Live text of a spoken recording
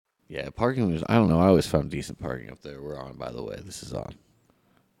Yeah, parking was, I don't know. I always found decent parking up there. We're on, by the way. This is on.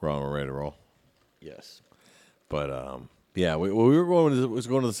 We're on, we're ready to roll. Yes. But, yeah, we were going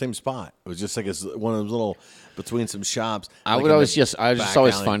to the same spot. It was just like one of those little, between some shops. I like would in always the just, I just back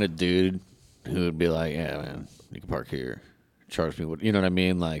always alley. find a dude who would be like, yeah, man, you can park here. Charge me what, you know what I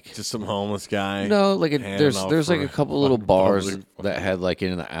mean? Like, Just some homeless guy. no, like handing off there's like for a couple little bars public- that had like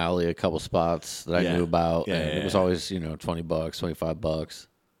in the alley a couple spots that I Yeah. knew about, Yeah, and yeah, it was yeah. always $20, $25.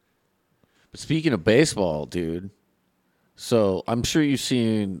 But speaking of baseball, dude, so I'm sure you've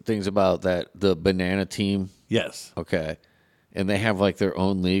seen things about the banana team. Yes. Okay, and they have like their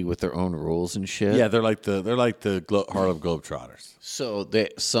own league with their own rules and shit. Yeah, they're like the Harlem Globetrotters. So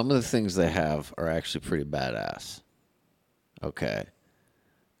some of the things they have are actually pretty badass. Okay.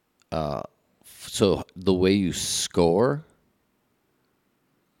 So the way you score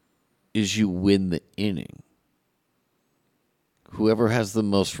is you win the inning. Whoever has the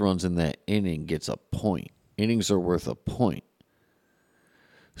most runs in that inning gets a point. Innings are worth a point.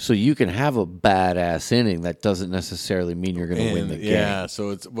 So you can have a badass inning. That doesn't necessarily mean you're going to win the game. Yeah,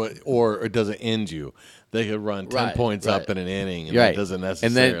 so or it doesn't end you. They could run 10 points up in an inning, and that doesn't necessarily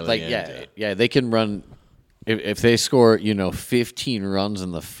and then, end you. Yeah, they can run. If they score, 15 runs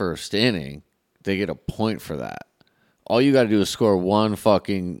in the first inning, they get a point for that. All you got to do is score one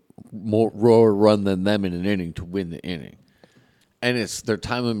fucking more run than them in an inning to win the inning. And their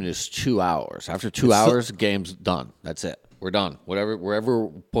time limit is 2 hours. After 2 hours, game's done. That's it. We're done. Wherever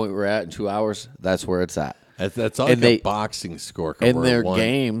point we're at in 2 hours, that's where it's at. That's like a boxing scorecard. And their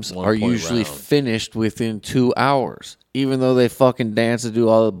games are usually finished within 2 hours. Even though they fucking dance and do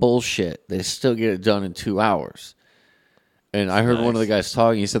all the bullshit, they still get it done in 2 hours. And I heard one of the guys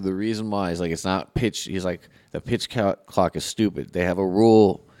talking. He said the reason why is like it's not pitch. He's like the pitch clock is stupid. They have a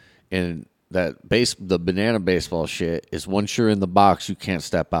rule in that the banana baseball shit is once you're in the box, you can't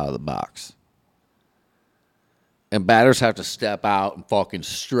step out of the box. And batters have to step out and fucking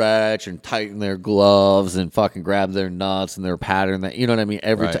stretch and tighten their gloves and fucking grab their nuts and their pattern. That, you know what I mean?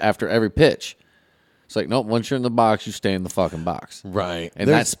 After every pitch. It's like, nope, once you're in the box, you stay in the fucking box. Right. And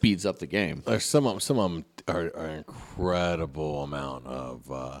that speeds up the game. There's some of them are incredible amount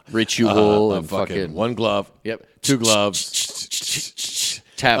of ritual of and fucking one glove. Yep. Two gloves.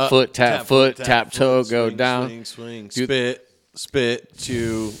 Tap foot, tap toe, go swing, down. Swing. Dude. Spit,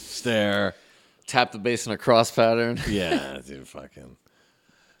 chew, stare. Tap the base in a cross pattern. Yeah, dude, fucking.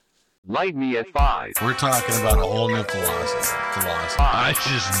 Light me at 5. We're talking about a whole new philosophy. I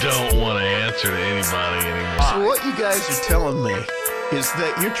just don't want to answer to anybody anymore. So what you guys are telling me is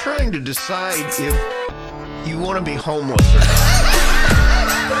that you're trying to decide if you want to be homeless or not.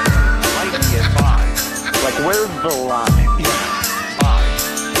 Light me at 5. Like, where's the line? 5.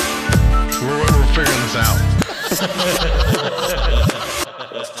 We're figuring this out.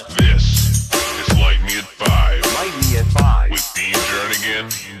 This is Light Me at 5. Light me at 5. With Dean Jernigan,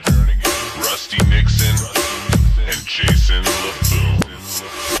 Rusty Nixon, and Jason LaFoon.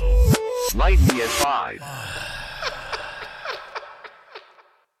 Light me at 5.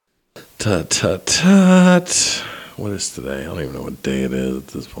 Tut, tut, tut. What is today? I don't even know what day it is at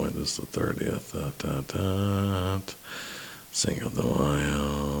this point. This is the 30th. Tut, tut, tut. Cinco de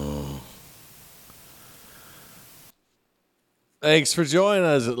Mayo. Thanks for joining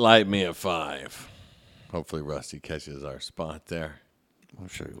us at Light Me at 5. Hopefully Rusty catches our spot there. I'm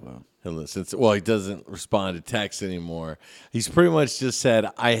sure he will. He'll listen. Well, he doesn't respond to texts anymore. He's pretty much just said,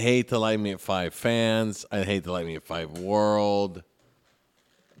 I hate the Light Me at 5 fans. I hate the Light Me at 5 world.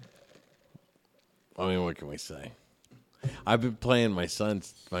 I mean, what can we say? I've been playing my son.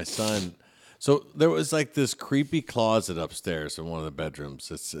 So there was like this creepy closet upstairs in one of the bedrooms.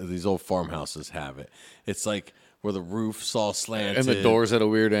 These old farmhouses have it. It's like where the roof's all slanted. And the door's at a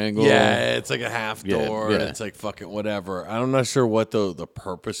weird angle. Yeah, it's like a half door. Yeah. And it's like fucking whatever. I'm not sure what the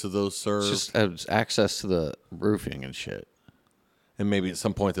purpose of those serve. It's just has access to the roofing and shit. And maybe at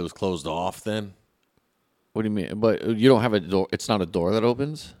some point it was closed off then. What do you mean? But you don't have a door. It's not a door that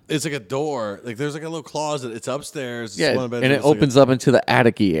opens? It's like a door. Like there's like a little closet. It's upstairs. It's Yeah, one of the and it bedrooms. opens up into the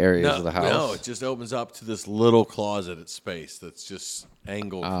attic-y areas of the house. No, it just opens up to this little closet at space that's just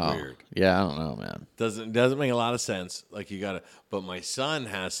angled weird. Yeah, I don't know, man. Doesn't make a lot of sense. Like you gotta. But my son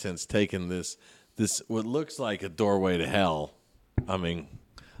has since taken this what looks like a doorway to hell. I mean,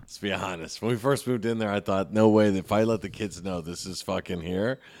 let's be honest. When we first moved in there, I thought, no way that if I let the kids know this is fucking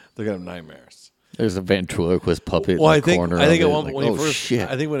here, they're gonna have nightmares. There's a ventriloquist puppet Well, in I the think corner. I think of at it. one Like, when oh, he first shit.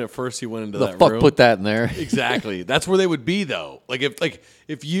 I think when at first he went into the that fuck room. put that in there? Exactly. That's where they would be though. Like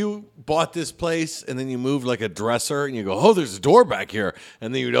if you bought this place and then you moved like a dresser and you go, oh, there's a door back here,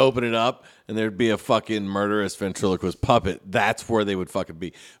 and then you'd open it up and there'd be a fucking murderous ventriloquist puppet. That's where they would fucking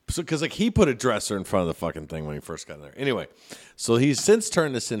be. So because like he put a dresser in front of the fucking thing when he first got in there. Anyway, so he's since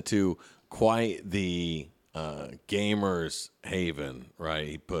turned this into quite the gamer's haven, right?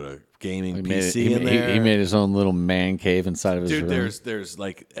 He put a gaming PC in there. He made his own little man cave inside of his room. There's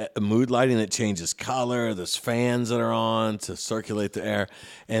like a mood lighting that changes color. There's fans that are on to circulate the air.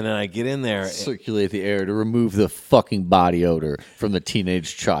 And then I get in there. Circulate the air to remove the fucking body odor from the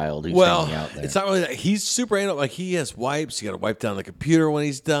teenage child who's hanging out there. It's not really that. He's super anal. Like he has wipes. You got to wipe down the computer when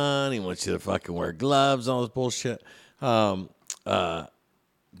he's done. He wants you to fucking wear gloves and all this bullshit.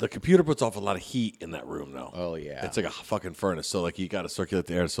 The computer puts off a lot of heat in that room, though. Oh, yeah. It's like a fucking furnace. So, like, you got to circulate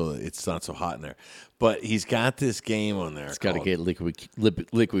the air so that it's not so hot in there. But he's got this game on there. It's got to called get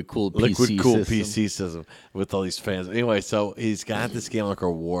liquid cooled Liquid Cool system. PC system with all these fans. Anyway, so he's got this game like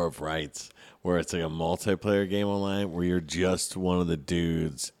a War of Rights, where it's like a multiplayer game online where you're just one of the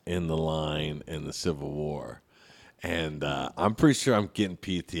dudes in the line in the Civil War. And I'm pretty sure I'm getting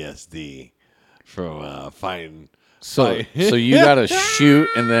PTSD from fighting. So you got to shoot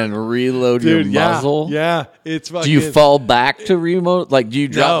and then reload Dude, your muzzle? Yeah, it's fucking. Do you fall back to remote? Like, do you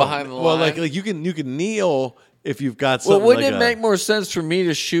drop No. behind the line? Well, like you can kneel if you've got Well, something. wouldn't like it make more sense for me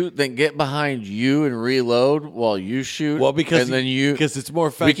to shoot than get behind you and reload while you shoot? Well, because and then because it's more we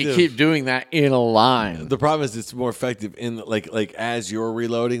effective. can keep doing that in a line. The problem is it's more effective in like as you're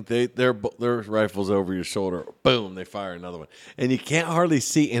reloading, their rifles over your shoulder, boom, they fire another one, and you can't hardly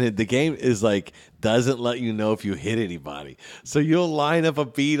see. And the game is like doesn't let you know if you hit anybody, so you'll line up a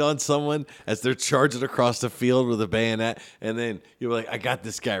bead on someone as they're charging across the field with a bayonet, and then you're like, I got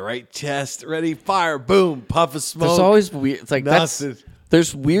this guy right, chest ready, fire, boom, puff of smoke. There's always weird. It's like Nothing.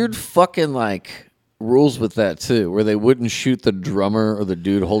 there's weird fucking like rules with that too, where they wouldn't shoot the drummer or the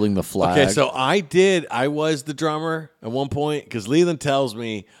dude holding the flag. Okay, so I was the drummer at one point because Leland tells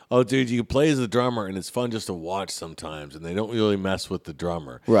me, oh, dude, you can play as the drummer and it's fun just to watch sometimes, and they don't really mess with the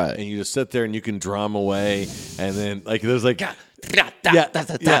drummer. Right. And you just sit there and you can drum away, and then like there's like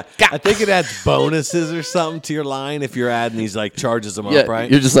I think it adds bonuses or something to your line if you're adding these like charges them up, right?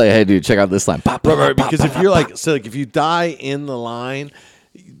 You're just like, hey, dude, check out this line. Pop, pop, Right, pop, because pop, if pop, you're pop. like, so like if you die in the line,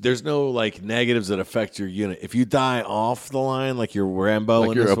 there's no like negatives that affect your unit. If you die off the line, like you're Rambo, Like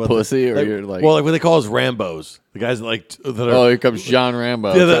in you're this a one, pussy, or you're like- well, like what they call is Rambos, the guys that like that are oh, here comes John Rambo.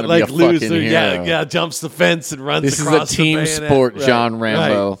 yeah, trying that to like be a lose fucking their, hero. yeah, jumps the fence and runs This is a across team the bayonet. sport, Right, John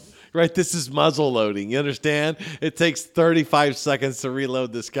Rambo. Right, this is muzzle loading. You understand? It takes 35 seconds to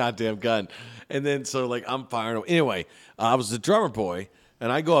reload this goddamn gun. And then so like I'm firing. Anyway, I was the drummer boy,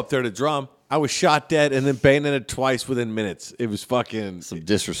 and I go up there to drum. I was shot dead and then bayoneted twice within minutes. It was fucking Some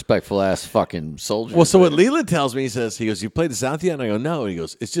disrespectful ass fucking soldiers. well, so what there. Leland tells me, he goes, you played the South yet? And I go, no. And he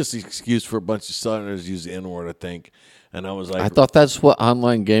goes, it's just an excuse for a bunch of Southerners to use the N-word, I think. And I was like, I thought that's what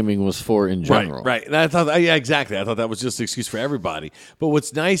online gaming was for in general. Right. And I thought, yeah, exactly. I thought that was just an excuse for everybody. But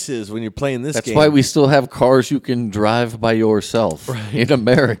what's nice is when you're playing this That's game. why we still have cars you can drive by yourself in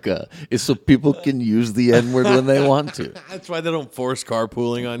America, is so people can use the N-word when they want to. That's why they don't force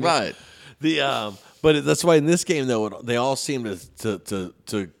carpooling on you. Right. But that's why in this game though they all seem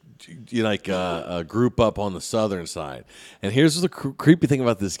to you like group up on the southern side. And here's the creepy thing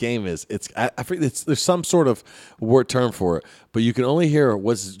about this game is I forget there's some sort of word term for it, but you can only hear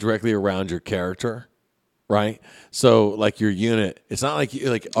what's directly around your character. Right, so like your unit, it's not like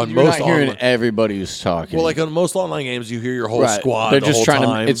on You're most not hearing online, everybody who's talking. well, like on most online games, you hear your whole right. squad. They're the just whole trying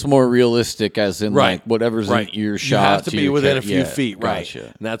time. to. It's more realistic, as in like whatever's in earshot. You have to be within a few yeah, feet, right? gotcha.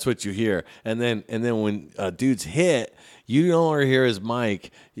 And that's what you hear. And then when dudes hit, you no longer hear his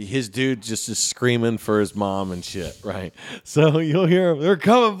mic. His dude just is screaming for his mom and shit, right? So you'll hear they're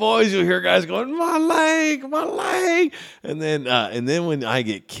coming, boys. You'll hear guys going, my leg, and then when I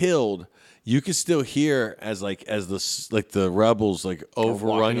get killed, you can still hear as the rebels like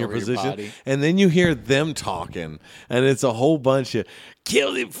overrun your over your position, body. and then you hear them talking, and it's a whole bunch of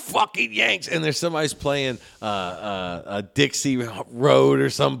kill them fucking Yanks, and there's somebody's playing a Dixie Road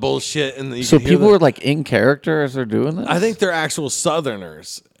or some bullshit, and you So can hear people the- are like in character as they're doing this. I think they're actual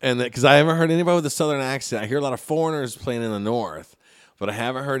Southerners, and because I haven't heard anybody with a Southern accent. I hear a lot of foreigners playing in the North, but I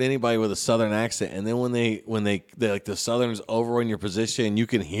haven't heard anybody with a Southern accent. And then when they like the Southerners overrun your position, and you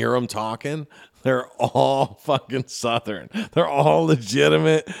can hear them talking. They're all fucking Southern. They're all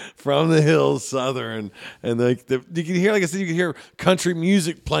legitimate from the hills Southern, and like you can hear, like I said, you can hear country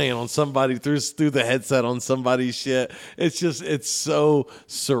music playing on somebody through the headset on somebody's shit. It's so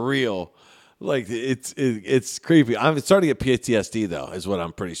surreal. Like it's creepy. I'm starting to get PTSD though, is what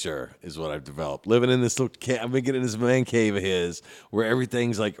I'm pretty sure is what I've developed. Living in this little I've been getting in this man cave of his where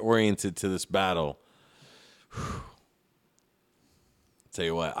everything's like oriented to this battle. Tell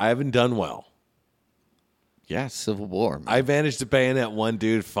you what, I haven't done well. Yeah, Civil War. Man. I managed to bayonet one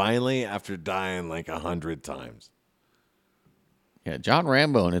dude finally after dying like 100 times. Yeah, John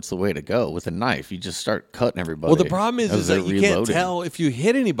Rambo, and it's the way to go. With a knife, you just start cutting everybody. Well, the problem is that you can't tell if you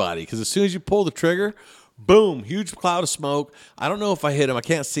hit anybody because as soon as you pull the trigger, boom, huge cloud of smoke. I don't know if I hit him. I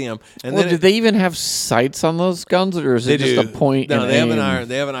can't see him. And well, did they even have sights on those guns, or is it just a point? No, and they aim?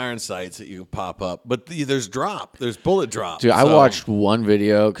 have an iron sights that you can pop up, but there's bullet drop. Dude, I watched one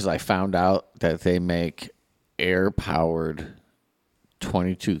video because I found out that they make air-powered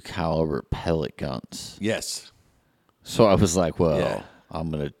 22 caliber pellet guns. Yes. So I was like, well, Yeah. I'm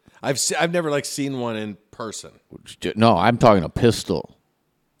gonna. I've never like seen one in person. No, I'm talking a pistol.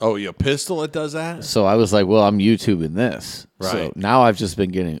 Oh, a pistol that does that? So I was like, well, I'm YouTubing this. So Right. now I've just been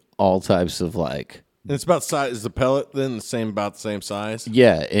getting all types of like. And it's about size. Is the pellet then about the same size?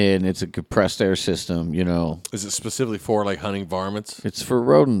 Yeah, and it's a compressed air system. You know, Is it specifically for like hunting varmints? it's for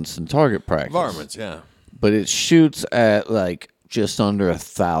rodents and target practice. Varmints, yeah. But it shoots at like just under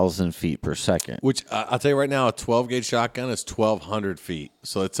 1,000 feet per second. Which I'll tell you right now, a 12 gauge shotgun is 1,200 feet,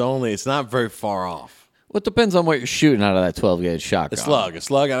 so it's not very far off. Well, it depends on what you're shooting out of that 12 gauge shotgun. A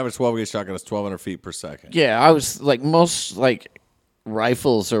slug out of a 12 gauge shotgun is 1,200 feet per second. Yeah, I was like most like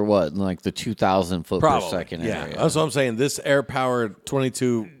rifles are what in like the 2,000 foot per second area. That's what I'm saying. This air powered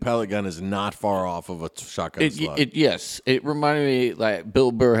 22 pellet gun is not far off of a shotgun slug. Yes, it reminded me like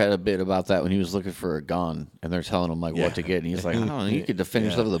Bill Burr had a bit about that when he was looking for a gun, and they're telling him like what to get, and he's like, I don't know, you could defend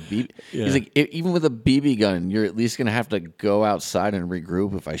yourself with a BB. He's like, even with a BB gun, you're at least gonna have to go outside and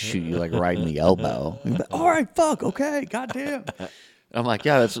regroup if I shoot you like right in the elbow. He's like, all right, fuck, okay, goddamn. I'm like,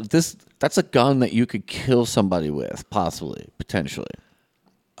 yeah, that's a gun that you could kill somebody with, possibly, potentially.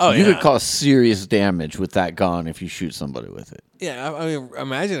 Oh, you yeah. could cause serious damage with that gun if you shoot somebody with it. Yeah, I mean,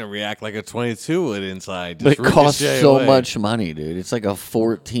 imagine it react like a 22 would inside. But Just it costs ricochet so away. much money, dude. It's like a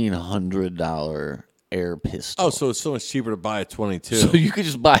 $1,400 air pistol. Oh, so it's so much cheaper to buy a 22. So you could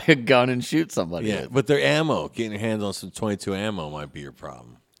just buy a gun and shoot somebody. yeah, with. but their ammo, getting your hands on some 22 ammo might be your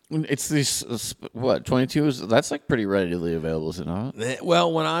problem. It's these what 22s. That's like pretty readily available, is it not?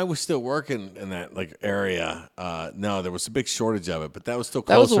 Well, when I was still working in that like area, no, there was a big shortage of it, but that was still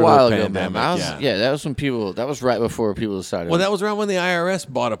That was closer a while to the ago, man. pandemic. That was when people. That was right before people decided. Well, that was around when the IRS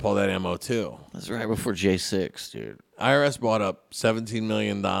bought up all that ammo too. That's right before J6, dude. IRS bought up $17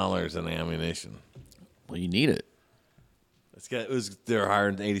 million in ammunition. Well, you need it. They're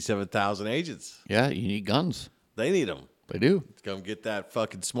hiring 87,000 agents. Yeah, you need guns. They need them They do. to come get that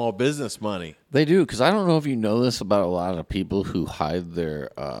fucking small business money. They do, because I don't know if you know this about a lot of people who hide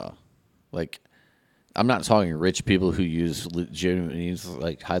their, like, I'm not talking rich people who use legitimate means,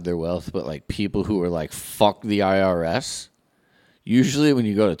 like, hide their wealth, but, like, people who are like, fuck the IRS. Usually when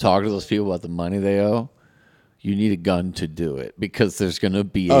you go to talk to those people about the money they owe, you need a gun to do it, because there's going to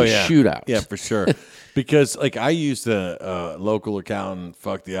be a shootout. Yeah, for sure. Because, like, I used a local accountant,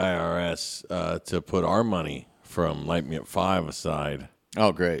 fuck the IRS, to put our money from Light Me at 5 aside.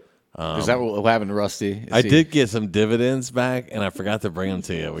 Oh, great. Is that what happened to Rusty? I did get some dividends back, and I forgot to bring them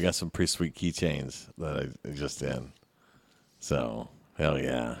to you. We got some pretty sweet keychains that I just did. So, hell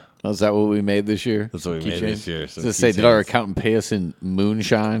yeah. Oh, is that what we made this year? That's what we made this year, some Does it say, did our keychains. accountant pay us in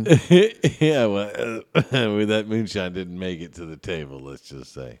moonshine? Yeah, well, that moonshine didn't make it to the table, let's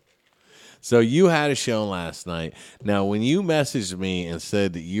just say. So you had a show last night. Now, when you messaged me and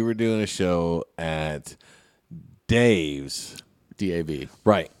said that you were doing a show at Dave's, DAV.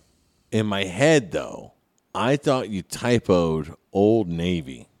 right? In my head, though, I thought you typoed Old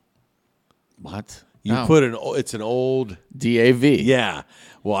Navy. What? You No. put it's an old, DAV. yeah.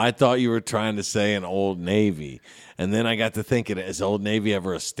 Well, I thought you were trying to say an Old Navy. And then I got to thinking, is Old Navy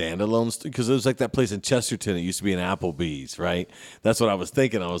ever a standalone? Because it was like that place in Chesterton. It used to be an Applebee's, right? That's what I was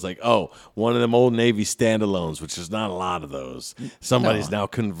thinking. I was like, oh, one of them Old Navy standalones, which there's not a lot of those. Somebody's now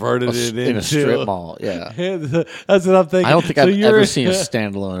converted it into in a strip mall. Yeah. That's what I'm thinking. I don't think So I've you're- ever seen a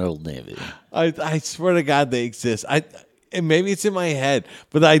standalone Old Navy. I swear to God they exist. And maybe it's in my head,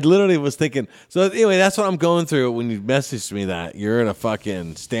 but I literally was thinking. So anyway, that's what I'm going through when you messaged me that you're in a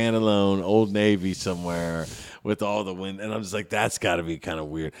fucking standalone Old Navy somewhere with all the wind, and I'm just like, that's got to be kind of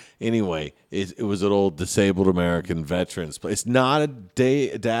weird. Anyway, it was an old disabled American veterans place. It's not a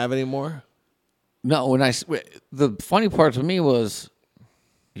DAV anymore. No, the funny part to me was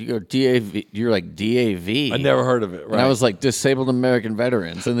you go DAV, you're like DAV. I never heard of it. Right? And I was like, Disabled American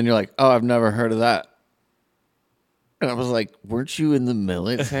Veterans. And then you're like, oh, I've never heard of that. And I was like, weren't you in the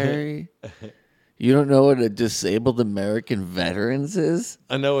military? You don't know what a disabled American veterans is?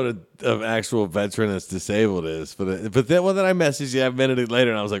 I know what an actual veteran that's disabled is, but then when I messaged you a minute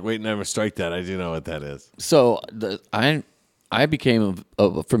later, and I was like, wait, never strike that. I do know what that is. So I became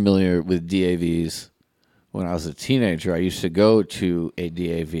familiar with DAVs when I was a teenager. I used to go to a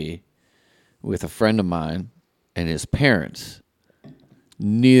DAV with a friend of mine and his parents.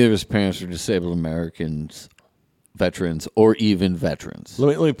 Neither of his parents were disabled Americans, veterans, or even veterans.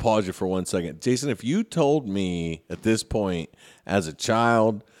 Let me pause you for 1 second. Jason, if you told me at this point as a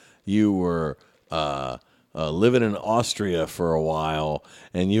child you were living in Austria for a while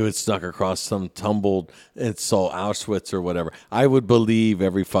and you had snuck across some tumbled and saw Auschwitz or whatever, I would believe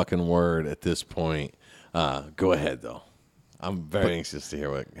every fucking word at this point. Go ahead, though. I'm very anxious to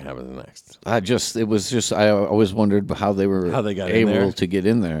hear what happens next. I always wondered how they got able to get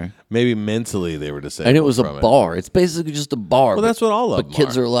in there. Maybe mentally they were disabled. And it was a bar. It's basically just a bar. Well, that's what all of them But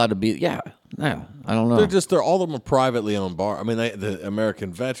kids are allowed to be. Yeah. I don't know. They're all of them are privately owned bar. I mean, the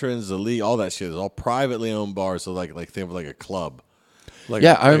American Veterans, the League, all that shit is all privately owned bars. So like think of like a club.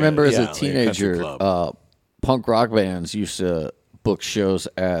 I remember as a teenager, punk rock bands used to book shows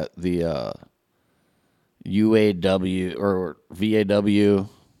at the UAW or VAW.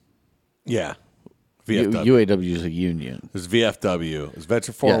 Yeah. VFW. UAW is a union. There's VFW. There's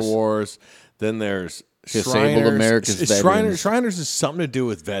Veteran Foreign Wars. Then there's Disabled Americans Veterans. Shriners is something to do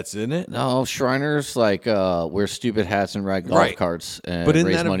with vets, isn't it? No, Shriners wear stupid hats and ride golf carts and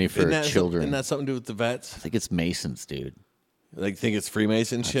raise money for children. Isn't that something to do with the vets? I think it's Masons, dude. Like, think it's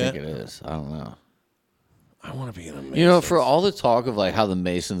Freemason shit? I think it is. I don't know. I want to be in a Mason. You know, for all the talk of like how the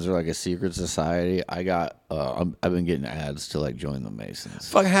Masons are like a secret society, I've been getting ads to like join the Masons.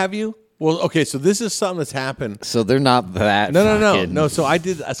 Fuck, have you? Well, okay, so this is something that's happened. So they're not that. No. So I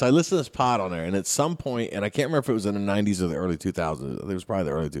listened to this pod on there, and at some point, and I can't remember if it was in the 90s or the early 2000s. I think it was probably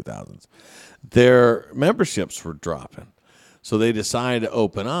the early 2000s. Their memberships were dropping, so they decided to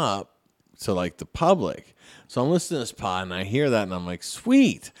open up to like the public. So I'm listening to this pod, and I hear that, and I'm like,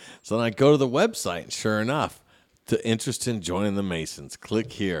 sweet. So then I go to the website, and sure enough, to interest in joining the Masons,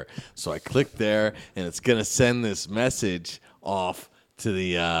 click here. So I click there, and it's gonna send this message off to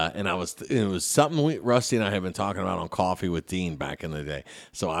the it was something Rusty and I had been talking about on Coffee with Dean back in the day.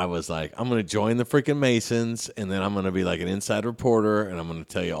 So I was like, I'm gonna join the freaking Masons, and then I'm gonna be like an inside reporter, and I'm gonna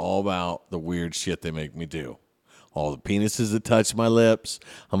tell you all about the weird shit they make me do. All the penises that touch my lips.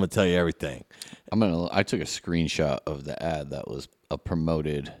 I'm gonna tell you everything. I took a screenshot of the ad that was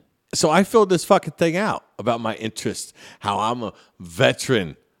promoted. So I filled this fucking thing out about my interest, how I'm a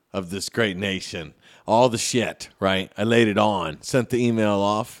veteran of this great nation. All the shit, right? I laid it on, sent the email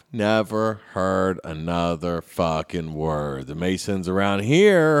off, never heard another fucking word. The Masons around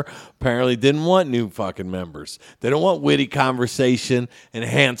here apparently didn't want new fucking members. They don't want witty conversation and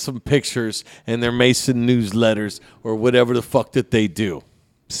handsome pictures in their Mason newsletters or whatever the fuck that they do.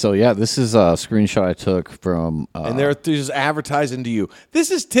 So yeah, this is a screenshot I took from, and they're just advertising to you.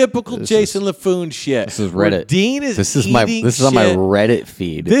 This is typical Jason LaFoon shit. This is Reddit. Dean is this is on my Reddit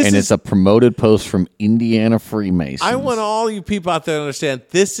feed, and it's a promoted post from Indiana Freemasons. I want all you people out there to understand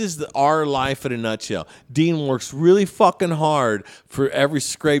this is our life in a nutshell. Dean works really fucking hard for every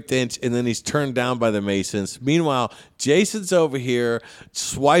scraped inch, and then he's turned down by the Masons. Meanwhile, Jason's over here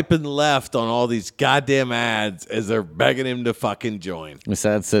swiping left on all these goddamn ads as they're begging him to fucking join. This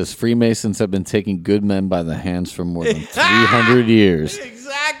ad says Freemasons have been taking good men by the hands for more than 300 years,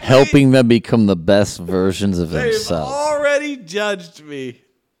 exactly, helping them become the best versions of themselves. They've already judged me.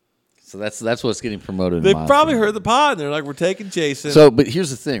 So that's what's getting promoted. They've probably heard the pod, and they're like, "We're taking Jason." So, but here's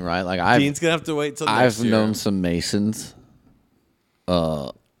the thing, right? Like, Dean's gonna have to wait till next year. I've known some Masons.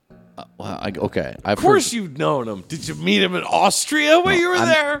 Okay. Of course you've known him. Did you meet him in Austria when you were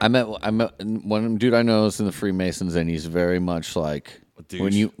there? I met one dude I know is in the Freemasons, and he's very much like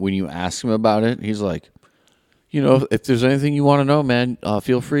when you ask him about it, he's like, you know, if there's anything you want to know, man,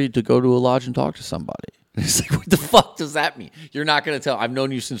 feel free to go to a lodge and talk to somebody. And he's like, what the fuck does that mean? You're not going to tell. I've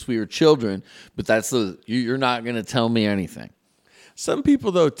known you since we were children, but you're not going to tell me anything. Some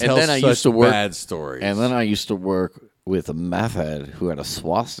people though tell bad stories. And then I used to work with a meth head who had a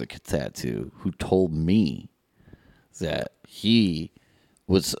swastika tattoo, who told me that he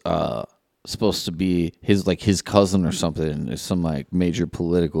was supposed to be his cousin or something, some like major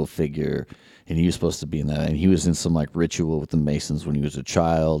political figure, and he was supposed to be in that, and he was in some like ritual with the Masons when he was a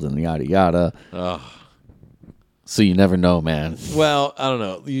child, and yada yada. Ugh. So you never know, man. Well, I don't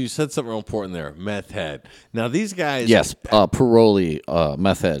know. You said something real important there. Meth head. Now these guys. Yes, parolee,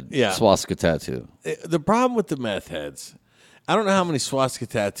 meth head. Yeah. Swastika tattoo. The problem with the meth heads, I don't know how many swastika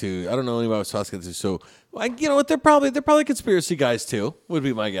tattoos. I don't know anybody with swastika tattoos. So, you know what? They're probably conspiracy guys too. Would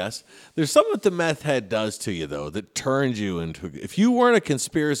be my guess. There's something that the meth head does to you though that turns you into. If you weren't a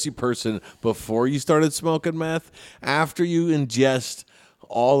conspiracy person before you started smoking meth, after you ingest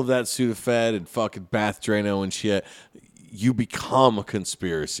all of that Sudafed and fucking Bath Drano and shit, you become a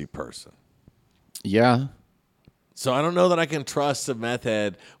conspiracy person. Yeah. So I don't know that I can trust a meth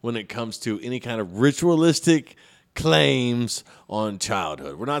head when it comes to any kind of ritualistic claims on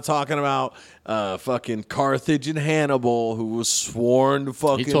childhood. We're not talking about fucking Carthage and Hannibal, who was sworn to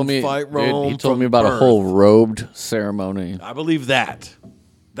fucking fight Rome. He told me from about birth. a whole robed ceremony. I believe that.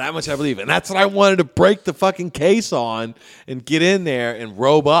 That much I believe. And that's what I wanted to break the fucking case on and get in there and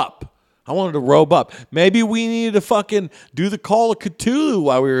robe up. I wanted to robe up. Maybe we needed to fucking do the call of Cthulhu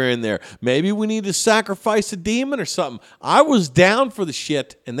while we were in there. Maybe we needed to sacrifice a demon or something. I was down for the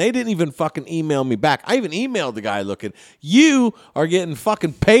shit, and they didn't even fucking email me back. I even emailed the guy looking, you are getting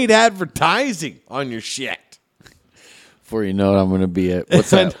fucking paid advertising on your shit. Before you know it, I'm going to be at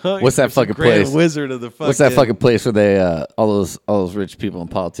what's that? What's that fucking Grand place? Wizard of the fucking. What's that fucking place where they all those rich people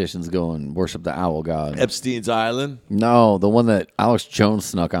and politicians go and worship the owl god? Epstein's Island? No, the one that Alex Jones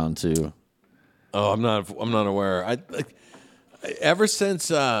snuck onto. Oh, I'm not aware. Ever since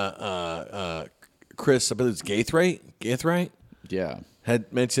Chris, I believe it's Gaithright, Yeah.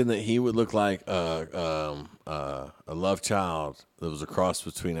 had mentioned that he would look like a love child that was a cross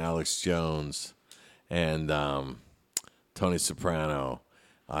between Alex Jones and Tony Soprano.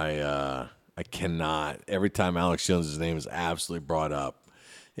 I cannot. Every time Alex Jones' name is absolutely brought up,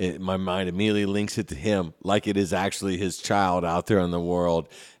 my mind immediately links it to him like it is actually his child out there in the world,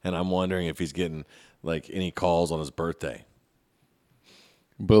 and I'm wondering if he's getting like any calls on his birthday.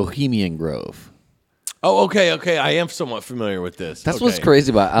 Bohemian Grove. Oh, okay. I am somewhat familiar with this. That's Okay. what's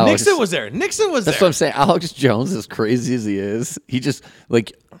crazy about Alex. Nixon was there. That's what I'm saying. Alex Jones, as crazy as he is, he just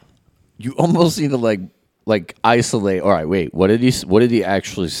like you almost need to like isolate. All right, wait. What did he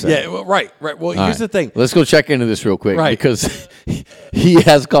actually say? Yeah, well, right. Well, here's the thing. Let's go check into this real quick, Right. because he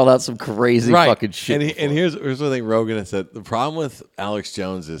has called out some crazy fucking shit. And here's the thing Rogan has said. The problem with Alex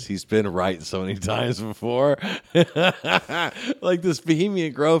Jones is he's been right so many times before. Like this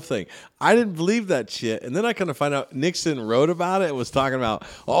Bohemian Grove thing. I didn't believe that shit. And then I kind of find out Nixon wrote about it and was talking about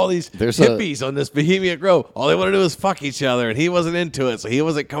all these hippies on this Bohemian Grove. All they want to do is fuck each other, and he wasn't into it, so he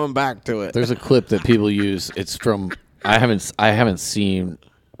wasn't coming back to it. There's a clip that people use. It's from I haven't seen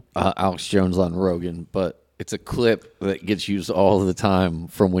Alex Jones on Rogan, but it's a clip that gets used all the time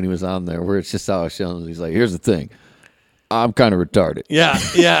from when he was on there, where it's just Alex Jones. He's like, "Here's the thing, I'm kind of retarded."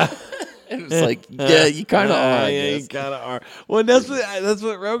 Yeah. And it's like, yeah, you kind of are. Yeah, you kind of are. Well, that's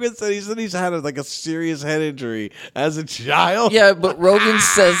what Rogan said. He said he's had a serious head injury as a child. Yeah, but Rogan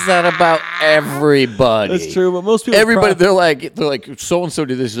says that about everybody. That's true, but most people. Everybody, they're like, so and so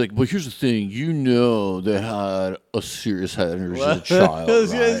did this. He's like, well, here's the thing, they had a serious head injury as a child. I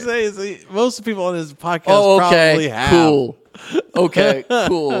was right? gonna say, most people on his podcast okay, probably have. cool. Okay,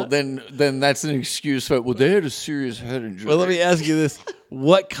 cool. Then that's an excuse for, well, they had a serious head injury. Well, let me ask you this: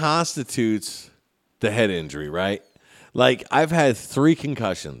 what constitutes the head injury? Right? Like I've had 3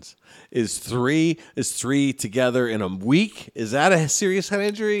 concussions. Is three together in a week? Is that a serious head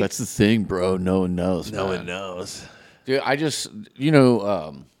injury? That's the thing, bro. No one knows. no man. one knows. Dude, I just,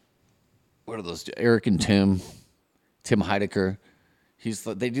 what are those? Eric and Tim Heidecker.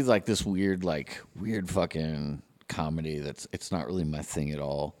 They do like this weird fucking comedy it's not really my thing at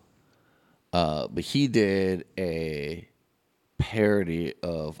all. But he did a parody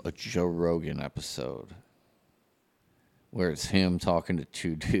of a Joe Rogan episode where it's him talking to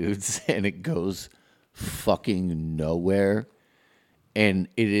 2 dudes and it goes fucking nowhere. And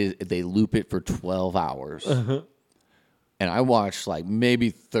they loop it for 12 hours. Uh-huh. And I watched like maybe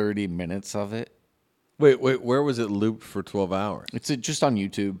 30 minutes of it. Wait, where was it looped for 12 hours? It's just on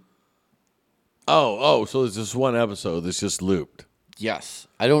YouTube. Oh, so there's just one episode that's just looped. Yes.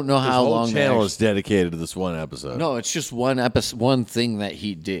 I don't know how long the channel is dedicated to this one episode. No, it's just one episode, one thing that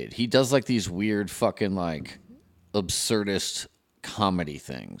he did. He does like these weird fucking like absurdist comedy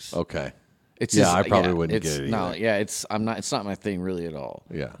things. Okay. It's yeah, just, I probably wouldn't get it. No, either. yeah, it's not my thing really at all.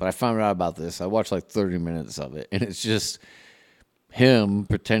 Yeah. But I found out about this. I watched like 30 minutes of it, and it's just him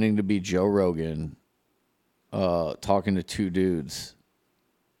pretending to be Joe Rogan, talking to 2 dudes,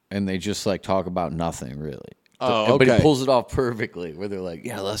 and they just like talk about nothing really. Oh, But okay. he pulls it off perfectly. Where they're like,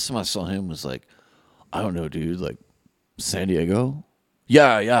 "Yeah, last time I saw him was like, I don't know, dude, like San Diego."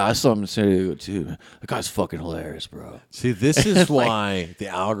 Yeah, I saw him in San Diego too. That guy's fucking hilarious, bro. See, this is why the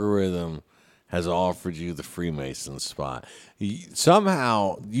algorithm has offered you the Freemason spot.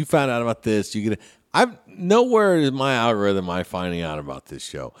 Somehow you found out about this. I'm nowhere in my algorithm am I finding out about this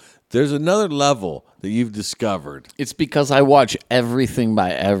show. There's another level that you've discovered. It's because I watch everything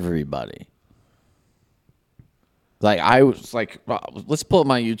by everybody. Like I was like, let's pull up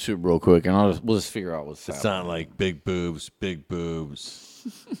my YouTube real quick, and we'll just figure out what's It's happening. not like big boobs, Tiddies,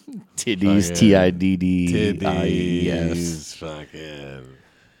 Fucking TIDDIES. fucking.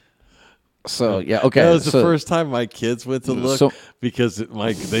 So yeah, okay. That was the so, first time my kids went to look so- because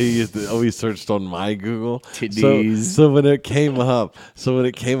they used to always searched on my Google. Titties. So when it came up,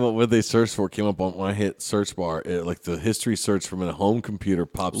 what they searched for came up on when I hit search bar, like the history search from a home computer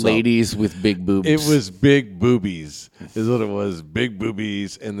pops up. ladies with big boobs. It was big boobies, is what it was. Big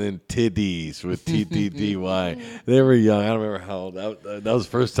boobies, and then tiddies with TTDY. They were young. I don't remember how old. That was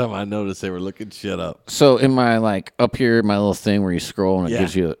the first time I noticed they were looking shit up. So in my like up here, my little thing where you scroll and it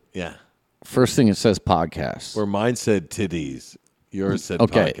gives you Yeah. first thing it says podcast. Where mine said tiddies, yours said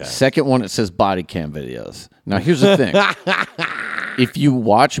Okay, podcast. second one it says body cam videos. Now here's the thing: if you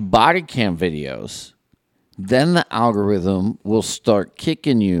watch body cam videos, then the algorithm will start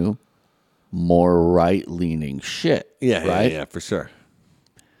kicking you more right leaning shit. right? Yeah, for sure.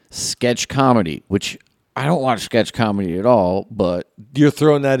 Sketch comedy, which I don't watch sketch comedy at all, but You're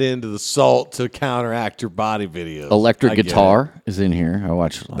throwing that into the salt to counteract your body videos. electric I get guitar is in here. I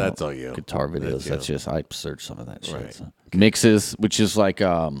watch That's all you. guitar videos. That's you. That's just I search some of that shit. Right. So. Mixes, which is like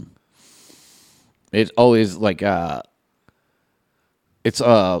it's always like it's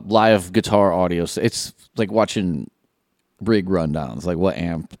live guitar audio. So it's like watching rig rundowns, like what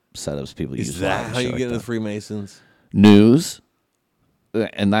amp setups people use. Is that live and how shit you like get into that. the Freemasons? News?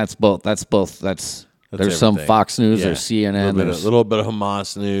 And that's both. There's some everything. Fox News, Yeah. there's CNN, A there's little bit of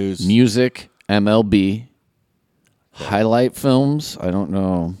Hamas news. music, MLB, highlight films. I don't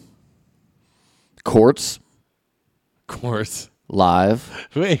know. Courts, Of course. live,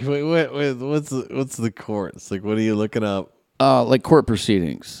 Wait. What's the courts? Like, what are you looking up? like court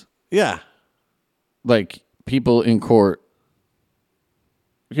proceedings, Yeah. like people in court.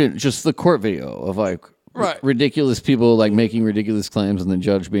 Just the court video of like Right. ridiculous people like making ridiculous claims, and the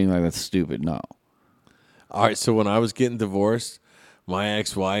judge being like, "That's stupid." No, All right. So when I was getting divorced, my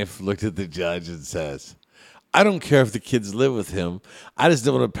ex-wife looked at the judge and says, "I don't care if the kids live with him. I just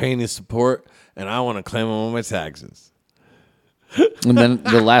don't want to pay any support, and I want to claim them on my taxes." and then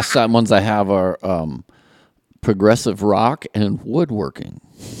the last time ones I have are progressive rock and woodworking.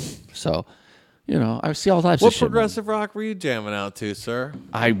 So, I see all types What of shit. man. progressive rock were you jamming out to, sir?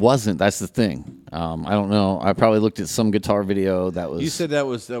 I wasn't. That's the thing. I don't know. I probably looked at some guitar video that was. You said that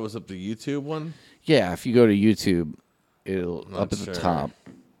was up the YouTube one? Yeah, if you go to YouTube, it'll Not up at sure. the top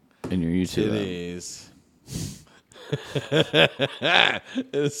in your YouTube. Titties.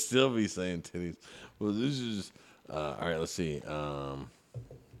 It'll still be saying titties. Well, this is all right. Let's see.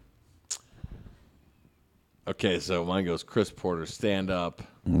 Okay, so mine goes Chris Porter stand up,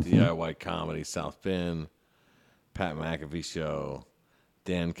 DIY comedy, South Bend, Pat McAfee show,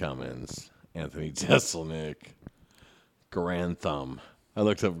 Dan Cummins, Anthony Jeselnik, Grand Thumb. I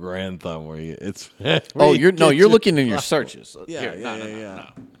looked up Grand Thumb where you it's. Oh, you're looking in your searches. Yeah, Here, yeah.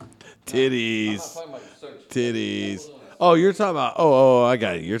 Titties. Titties. Oh, you're talking about. Oh, I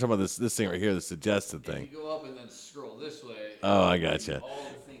got it. You're talking about this thing right here, the suggested thing. Go up and then scroll this way. Oh, I got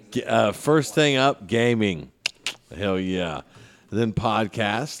you. First thing up, gaming. Hell yeah. And then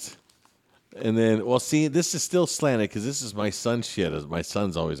podcast. And then, well, see, this is still slanted because this is my son's shit. My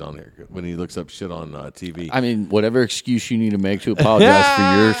son's always on here when he looks up shit on TV. I mean, whatever excuse you need to make to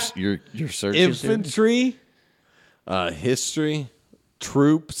apologize for your searches. here. Infantry, history,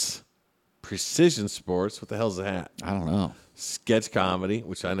 troops, precision sports. What the hell's that? I don't know. Sketch comedy,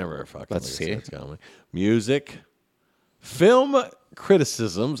 which I never fucking Let's look see. at sketch comedy. Music, film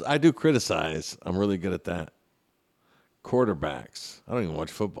criticisms. I do criticize. I'm really good at that. Quarterbacks. I don't even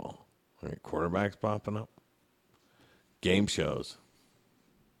watch football. All right, quarterbacks popping up. Game shows.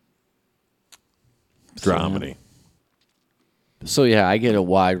 Dramedy. So yeah, I get a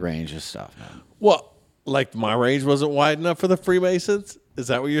wide range of stuff now. Well, like my range wasn't wide enough for the Freemasons? Is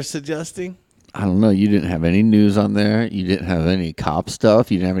that what you're suggesting? I don't know. You didn't have any news on there. You didn't have any cop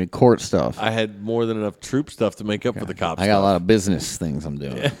stuff. You didn't have any court stuff. I had more than enough troop stuff to make up for the cops. I got a lot of business things I'm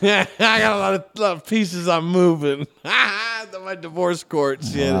doing. I got a lot of pieces I'm moving. My divorce court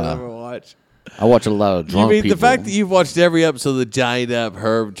shit I never watch. I watch a lot of You drunk mean people. the fact that you've watched every episode of the Johnny Depp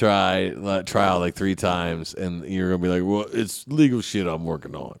Herb trial like 3 times, and you're gonna be like, "Well, it's legal shit I'm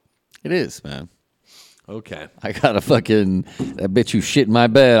working on." It is, man. Okay, I got a fucking that bitch who shit in my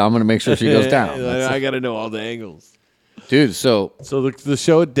bed. I'm gonna make sure she goes down. I got to know all the angles. Dude, so So the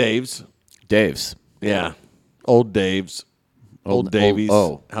show at Dave's, Dave's. yeah, old Dave's, old Davies.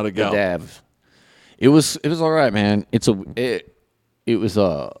 Oh, how'd it the go? Dav. It was all right, man. It's an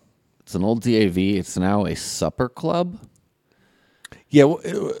old DAV. It's now a supper club. Yeah,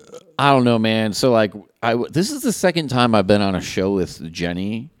 I don't know, man. So like, this is the second time I've been on a show with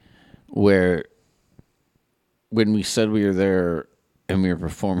Jenny, where when we said we were there and we were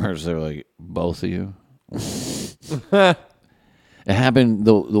performers, they're like, both of you. It happened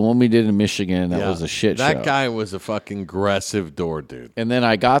the one we did in Michigan. That was a shit show. That guy was a fucking aggressive door dude. And then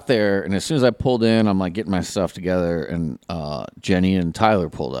I got there, and as soon as I pulled in, I'm like getting my stuff together, and Jenny and Tyler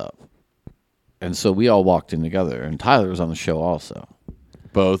pulled up, and so we all walked in together. And Tyler was on the show also.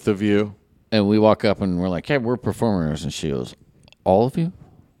 Both of you. And we walk up and we're like, "Hey, we're performers," and she goes, "All of you?"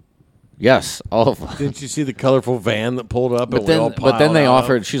 Yes, all of them. Didn't you see the colorful van that pulled up? But then they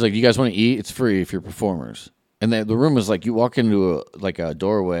offered. She's like, "You guys want to eat? It's free if you're performers." And the room was like, you walk into a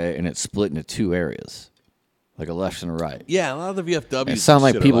doorway and it's split into two areas, like a left and a right. Yeah, a lot of the VFWs. It sounded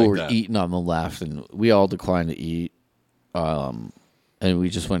like people were that. eating on the left, and we all declined to eat. And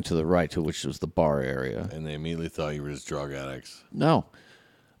we just went to the right, which was the bar area. And they immediately thought you were just drug addicts. No,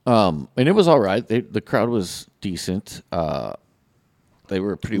 and it was all right. The crowd was decent. They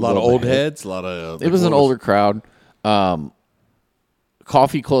were pretty. A lot of old behaved. heads. A lot of. It was an older crowd.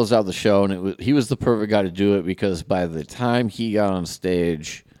 Coffee closed out the show, and he was the perfect guy to do it because by the time he got on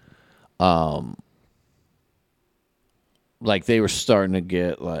stage, like they were starting to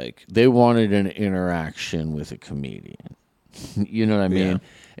get like they wanted an interaction with a comedian. You know what I mean? Yeah.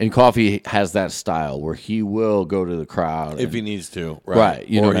 And Coffee has that style where he will go to the crowd if he needs to, right?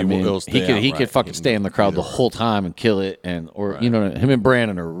 You know or what I mean? He could fucking stay in the crowd the whole time and kill it, you know, him and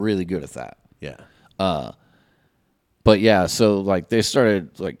Brandon are really good at that. Yeah. But yeah, so like they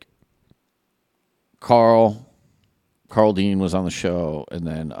started like Carl Dean was on the show, and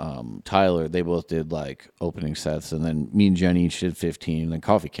then Tyler, they both did like opening sets, and then me and Jenny each did 15, and then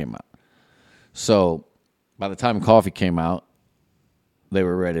Coffee came out. So by the time Coffee came out, they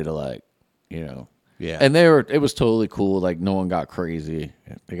were ready to like, you know. Yeah. And it was totally cool. Like no one got crazy.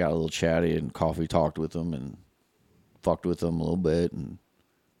 They got a little chatty, and Coffee talked with them and fucked with them a little bit, and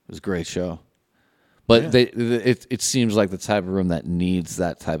it was a great show. But it seems like the type of room that needs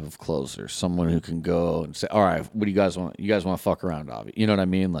that type of closer, someone who can go and say, "All right, what do you guys want? You guys want to fuck around, Avi?" You know what I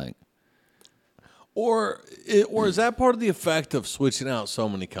mean? Like, or is that part of the effect of switching out so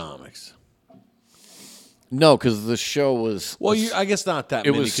many comics? no, because the show was I guess not that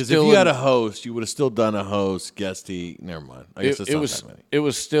many. was Because if still you had in- a host, you would have still done a host, guesty. Never mind. I guess it's not that many. it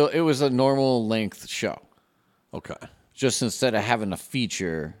was a normal length show. Okay. Just instead of having a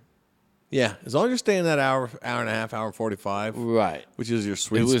feature, Yeah, as long as you're staying that hour and a half, hour and 45, right? which is your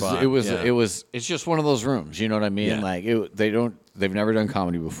sweet spot. It's just one of those rooms. You know what I mean? Yeah. Like they've never done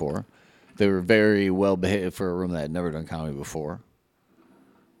comedy before. They were very well behaved for a room that had never done comedy before.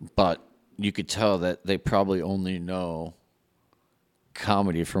 But you could tell that they probably only know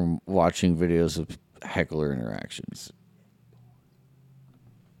comedy from watching videos of heckler interactions.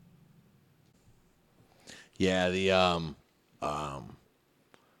 Yeah,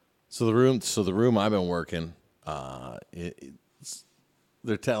 So the room I've been working,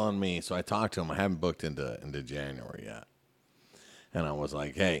 they're telling me. So I talked to them. I haven't booked into January yet, and I was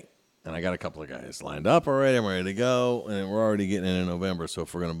like, hey, and I got a couple of guys lined up already. I'm ready to go, and we're already getting into November. So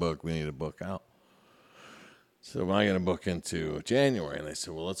if we're gonna book, we need to book out. So am I gonna book into January? And they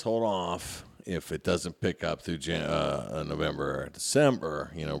said, well, let's hold off. If it doesn't pick up through November or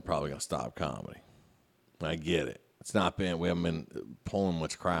December, we're probably gonna stop comedy. I get it. We haven't been pulling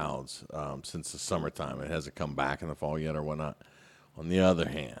much crowds since the summertime. It hasn't come back in the fall yet or whatnot. On the other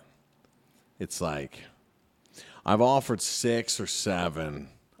hand, it's like I've offered 6 or 7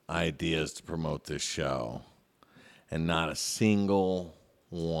 ideas to promote this show, and not a single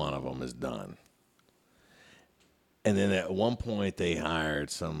one of them is done. And then at one point they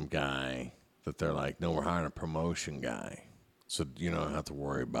hired some guy that they're like, no, we're hiring a promotion guy. So you don't have to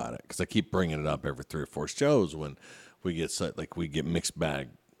worry about it. Because I keep bringing it up every 3 or 4 shows when we get mixed bag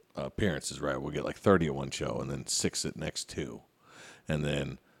appearances, right? We'll get like 30 at one show and then 6 at next 2. And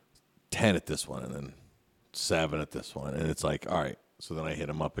then 10 at this one and then 7 at this one. And it's like, all right. So then I hit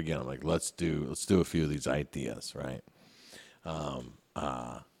them up again. I'm like, let's do a few of these ideas, right?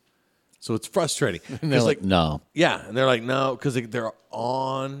 So it's frustrating. And they're like, no. Yeah. And they're like, no, because they're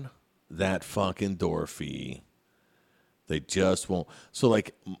on that fucking door fee. They just won't. So,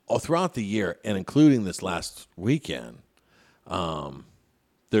 like, throughout the year, and including this last weekend,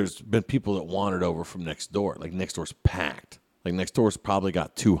 there's been people that wandered over from next door. Like, next door's packed. Like, next door's probably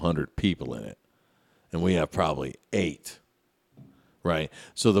got 200 people in it. And we have probably 8. Right?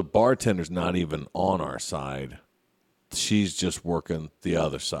 So the bartender's not even on our side. She's just working the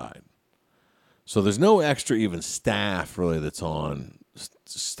other side. So there's no extra even staff really that's on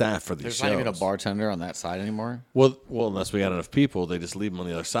staff for these There's shows. not even a bartender on that side anymore? Well, unless we got enough people, they just leave them on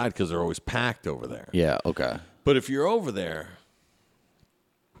the other side because they're always packed over there. Yeah, okay. But if you're over there,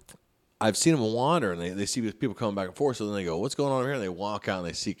 I've seen them wander, and they see people coming back and forth, so then they go, what's going on over here? And they walk out, and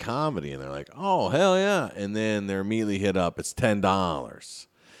they see comedy, and they're like, oh, hell yeah. And then they're immediately hit up. It's $10.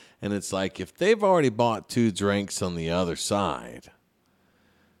 And it's like, if they've already bought 2 drinks on the other side,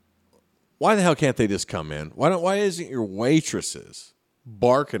 why the hell can't they just come in? Why isn't your waitresses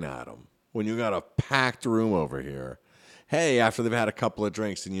barking at them when you got a packed room over here? Hey, after they've had a couple of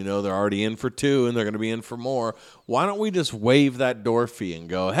drinks and you know they're already in for 2 and they're going to be in for more, why don't we just waive that door fee and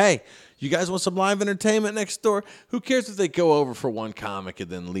go, hey, you guys want some live entertainment next door? Who cares if they go over for 1 comic and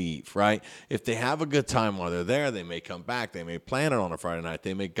then leave, right? If they have a good time while they're there, they may come back. They may plan it on a Friday night.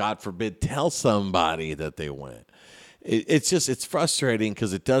 They may, God forbid, tell somebody that they went. It's frustrating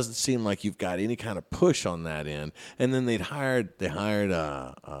because it doesn't seem like you've got any kind of push on that end. And then they hired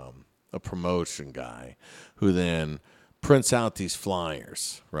a promotion guy who then prints out these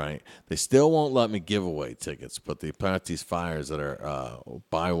flyers, right? They still won't let me give away tickets, but they put out these flyers that are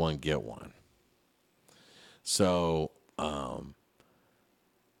buy one, get one. So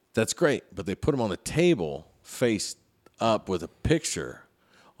that's great, but they put them on the table face up with a picture.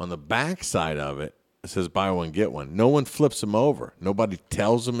 On the back side of it, it says buy one, get one. No one flips them over. Nobody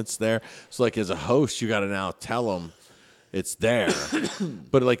tells them it's there. So like as a host, you got to now tell them it's there.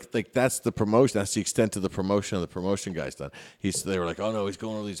 But like that's the promotion. That's the extent of the promotion of the promotion guy's done. They were like, oh no, he's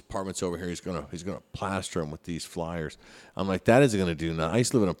going to these apartments over here. He's gonna plaster them with these flyers. I'm like, that isn't gonna do nothing. I used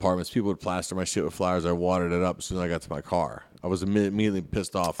to live in apartments. People would plaster my shit with flyers. I watered it up as soon as I got to my car. I was immediately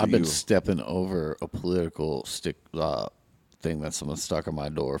pissed off. I've been stepping over a political stick thing that someone stuck on my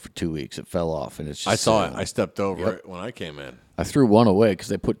door for 2 weeks. It fell off, and it's just I saw it. I stepped over it when I came in. I threw one away because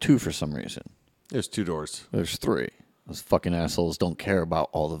they put 2 for some reason. There's 2 doors. There's 3. Those fucking assholes don't care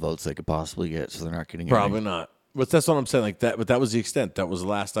about all the votes they could possibly get, so they're not getting Probably any. not. But that's what I'm saying. Like that. But that was the extent. That was the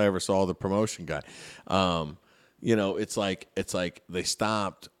last I ever saw the promotion guy. It's like they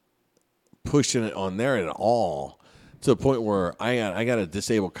stopped pushing it on there at all to the point where I got a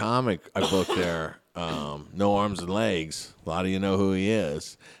disabled comic I booked there. No arms and legs. A lot of you know who he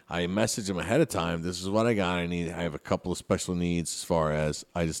is. I messaged him ahead of time. This is what I got. I have a couple of special needs as far as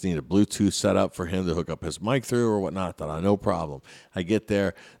I just need a Bluetooth set up for him to hook up his mic through or whatnot. Thought, no problem. I get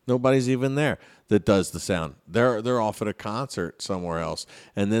there. Nobody's even there that does the sound. They're off at a concert somewhere else.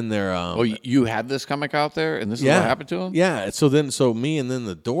 And then they're Oh, you had this comic out there, and this is what happened to him? Yeah. So me and then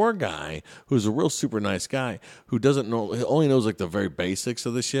the door guy, who's a real super nice guy, who doesn't know, he only knows like the very basics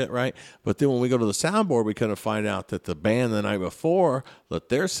of the shit, right? But then when we go to the soundboard, we kind of find out that the band the night before let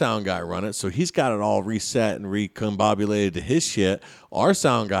their sound guy run it. So he's got it all reset and recombobulated to his shit. Our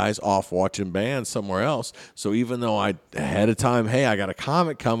sound guy's off watching bands somewhere else. So even though I ahead of time, hey, I got a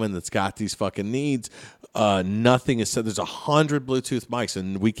comic coming that's got these fucking needs, nothing is said. There's 100 Bluetooth mics,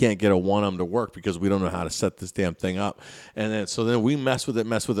 and we can't get a one of them to work because we don't know how to set this damn thing up. And then we mess with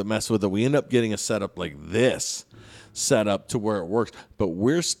it. We end up getting a setup like this, set up to where it works, but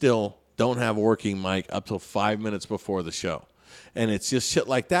we're still don't have a working mic up till 5 minutes before the show. And it's just shit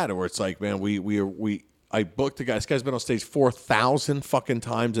like that where it's like, man, I booked the guy. This guy's been on stage 4,000 fucking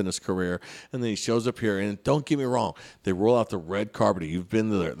times in his career, and then he shows up here. And don't get me wrong, they roll out the red carpet. You've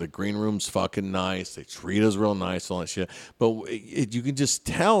been there. The green room's fucking nice. They treat us real nice, all that shit. But you can just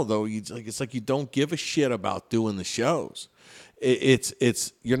tell though. It's like you don't give a shit about doing the shows.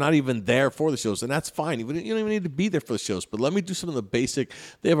 It's you're not even there for the shows, and that's fine. You don't even need to be there for the shows. But let me do some of the basic.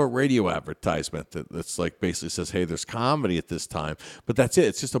 They have a radio advertisement that's like basically says, "Hey, there's comedy at this time," but that's it.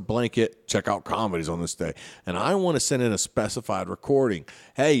 It's just a blanket. Check out comedies on this day, and I want to send in a specified recording.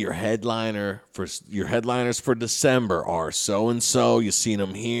 Hey, your headliners for December are so and so. You seen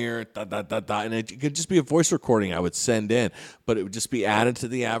them here, and it could just be a voice recording I would send in, but it would just be added to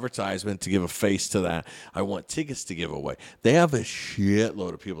the advertisement to give a face to that. I want tickets to give away. They have a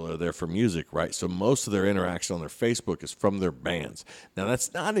shitload of people that are there for music, right? So most of their interaction on their Facebook is from their bands. Now,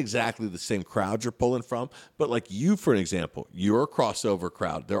 that's not exactly the same crowd you're pulling from, but like you, for an example, you're a crossover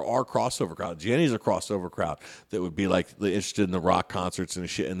crowd. There are crossover crowds. Jenny's a crossover crowd that would be like interested in the rock concerts and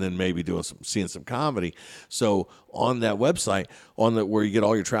shit, and then maybe seeing some comedy. So on that website, where you get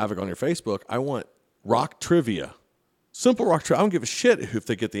all your traffic on your Facebook, I want rock trivia. Simple rock trivia. I don't give a shit if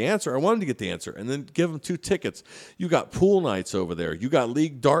they get the answer. I want them to get the answer, and then give them 2 tickets. You got pool nights over there. You got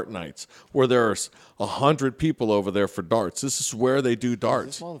league dart nights where there's 100 people over there for darts. This is where they do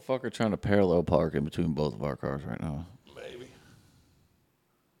darts. This motherfucker trying to parallel park in between both of our cars right now. Maybe.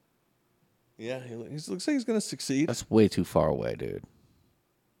 Yeah, he looks like he's going to succeed. That's way too far away, dude.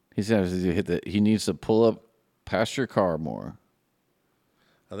 He says he needs to pull up past your car more.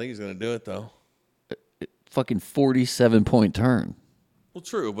 I think he's going to do it, though. Fucking 47-point turn. Well,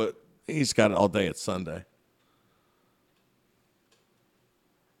 true, but he's got it all day. It's Sunday.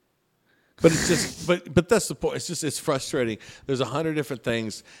 But it's just, but that's the point. It's frustrating. There's 100 different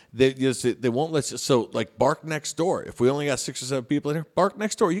things they won't let you. So like bark next door. If we only got 6 or 7 people in here, bark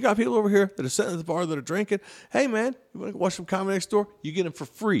next door. You got people over here that are sitting at the bar that are drinking. Hey man, you want to watch some comedy next door? You get them for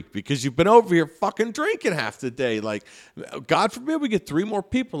free because you've been over here fucking drinking half the day. Like, God forbid we get 3 more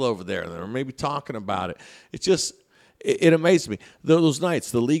people over there that are maybe talking about it. It's just it amazes me. Those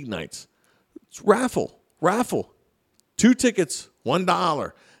nights, the league nights, it's raffle, 2 tickets,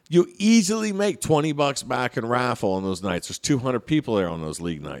 $1. You easily make $20 back in raffle on those nights. There's 200 people there on those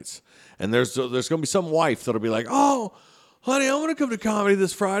league nights. And there's going to be some wife that'll be like, oh, honey, I want to come to comedy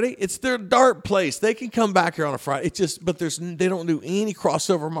this Friday. It's their dart place. They can come back here on a Friday. It's just, but they don't do any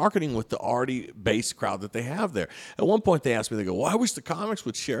crossover marketing with the already base crowd that they have there. At one point they asked me, they go, well, I wish the comics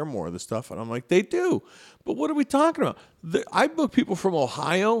would share more of this stuff. And I'm like, they do. But what are we talking about? I book people from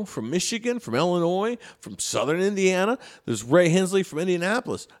Ohio, from Michigan, from Illinois, from Southern Indiana. There's Ray Hensley from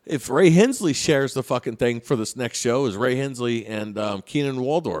Indianapolis. If Ray Hensley shares the fucking thing for this next show, is Ray Hensley and Keenan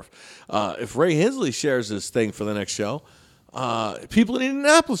Waldorf. If Ray Hensley shares this thing for the next show, people in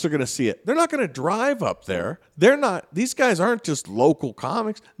Indianapolis are going to see it. They're not going to drive up there. They're not. These guys aren't just local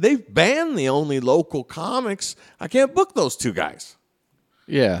comics. They've banned the only local comics. I can't book those 2 guys.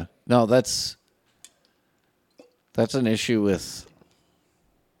 Yeah. No, that's an issue with.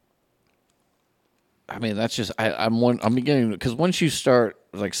 I mean, that's just I'm beginning because once you start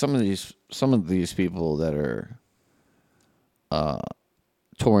like some of these people that are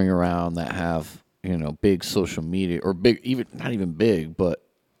touring around that have big social media or big, even not even big, but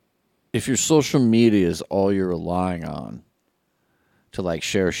if your social media is all you're relying on to like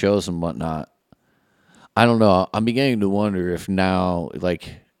share shows and whatnot, I don't know. I'm beginning to wonder if now,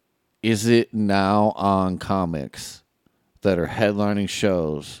 like, is it now on comics that are headlining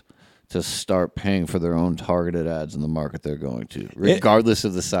shows to start paying for their own targeted ads in the market they're going to, regardless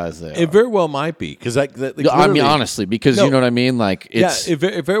of the size they are? It very well might be because I mean, honestly, because you know what I mean. Like, it's, yeah,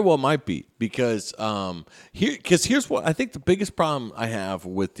 it very well might be because here's what I think the biggest problem I have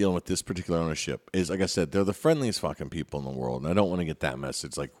with dealing with this particular ownership is, like I said, they're the friendliest fucking people in the world, and I don't want to get that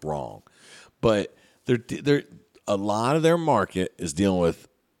message like wrong, but they're a lot of their market is dealing with.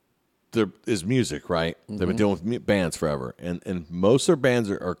 Is music, right? Mm-hmm. They've been dealing with bands forever. And most of their bands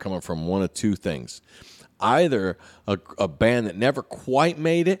are coming from one of 2 things. Either a band that never quite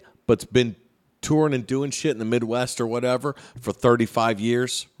made it, but's been touring and doing shit in the Midwest or whatever for 35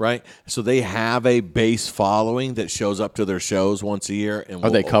 years, right? So they have a base following that shows up to their shows once a year. And are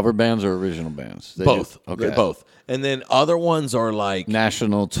they cover bands or original bands? Both. Okay. Both. And then other ones are like...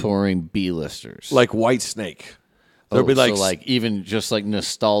 national touring B-listers. Like Whitesnake. There'll be like, so like even just like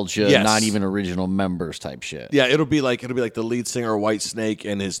nostalgia, yes. Not even original members type shit. Yeah, it'll be like the lead singer of Whitesnake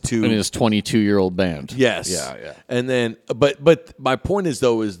and his 22-year-old band. Yes. Yeah. And then but my point is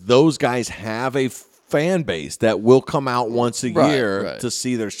those guys have a fan base that will come out once a year to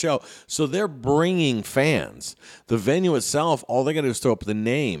see their show. So they're bringing fans. The venue itself, all they got to do is throw up the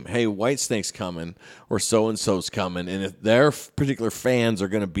name. Hey, Whitesnake's coming or so-and-so's coming. And if their particular fans are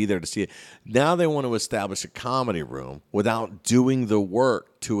going to be there to see it, now they want to establish a comedy room without doing the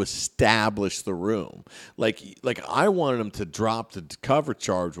work to establish the room. Like I wanted them to drop the cover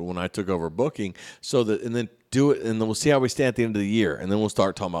charge when I took over booking and then do it, and then we'll see how we stand at the end of the year, and then we'll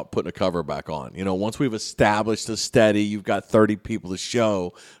start talking about putting a cover back on. Once we've established a steady, you've got 30 people to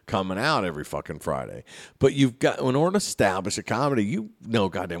show coming out every fucking Friday. But you've got, in order to establish a comedy,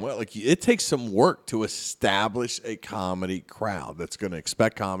 goddamn well, like it takes some work to establish a comedy crowd that's going to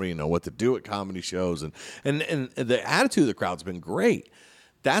expect comedy, what to do at comedy shows, and the attitude of the crowd's been great.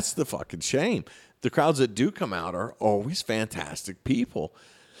 That's the fucking shame. The crowds that do come out are always fantastic people.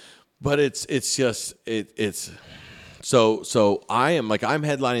 But it's so I'm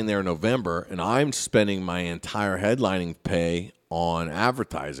headlining there in November, and I'm spending my entire headlining pay on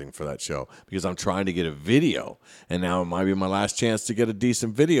advertising for that show because I'm trying to get a video, and now it might be my last chance to get a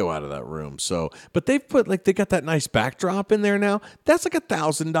decent video out of that room. So, but they've put they got that nice backdrop in there now. That's like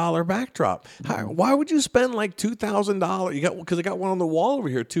 $1,000 backdrop. Why would you spend like $2,000? Because they got one on the wall over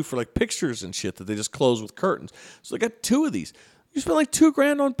here too for like pictures and shit that they just close with curtains. So they got 2 of these. You spend like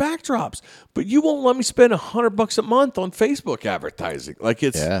 $2,000 on backdrops, but you won't let me spend $100 a month on Facebook advertising. Like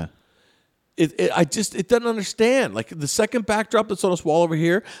it doesn't understand. Like the second backdrop that's on this wall over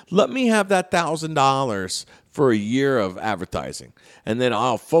here, let me have that $1,000 for a year of advertising, and then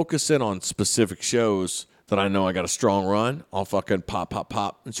I'll focus in on specific shows that I know I got a strong run, I'll fucking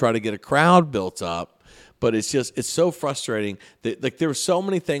pop, and try to get a crowd built up. But it's so frustrating that like there were so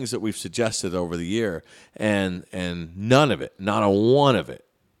many things that we've suggested over the year, and none of it, not a one of it.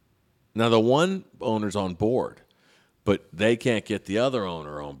 Now the one owner's on board, but they can't get the other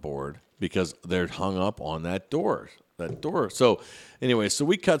owner on board because they're hung up on that door. So anyway, so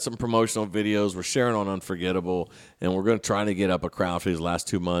we cut some promotional videos. We're sharing on Unforgettable, and we're going to try to get up a crowd for these last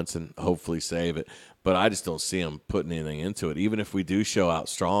 2 months and hopefully save it. But I just don't see them putting anything into it. Even if we do show out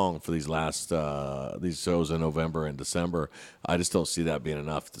strong for these last these shows in November and December, I just don't see that being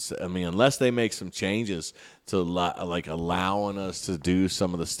enough. I mean, unless they make some changes to like allowing us to do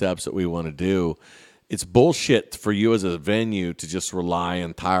some of the steps that we want to do, it's bullshit for you as a venue to just rely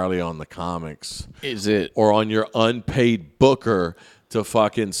entirely on the comics. Is it? Or on your unpaid booker to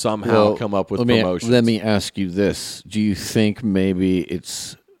fucking somehow come up with promotions. Let me ask you this. Do you think maybe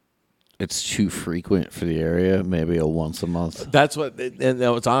it's too frequent for the area? Maybe a once a month? That's what, and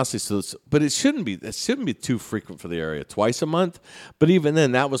it's honestly, but it shouldn't be too frequent for the area. Twice a month. But even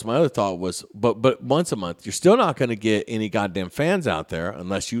then, that was my other thought was, but once a month, you're still not going to get any goddamn fans out there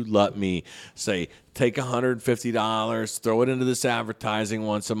unless you let me say, take $150, throw it into this advertising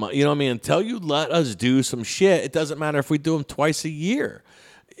once a month. You know what I mean? Until you let us do some shit, it doesn't matter if we do them twice a year.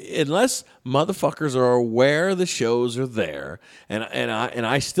 Unless motherfuckers are aware the shows are there, and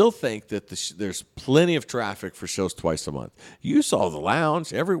I still think that there's plenty of traffic for shows twice a month. You saw the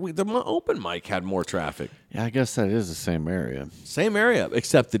lounge every week. The open mic had more traffic. Yeah, I guess that is the same area. Same area,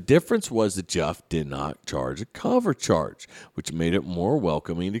 except the difference was that Jeff did not charge a cover charge, which made it more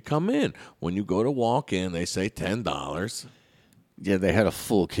welcoming to come in. When you go to walk in, they say $10. Yeah, they had a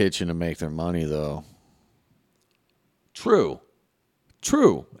full kitchen to make their money, though.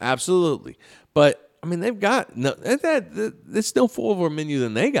 True, absolutely. But I mean, they've got it's no fuller menu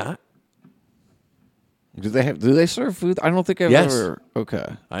than they got. Do they serve food? I don't think I've Yes. ever. Okay,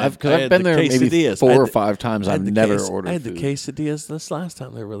 I've been there maybe 4 or 5 times. I've never ordered. I had food. the quesadillas this last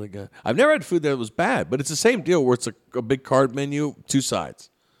time. They're really good. I've never had food that was bad, but it's the same deal where it's a big card menu, 2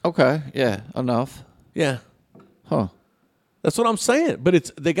 sides. Okay, yeah, enough. Yeah. Huh. That's what I'm saying.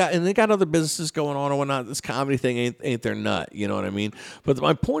 But they got other businesses going on and whatnot. This comedy thing ain't their nut. You know what I mean? But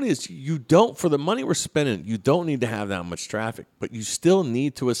my point is, you don't, for the money we're spending, you don't need to have that much traffic, but you still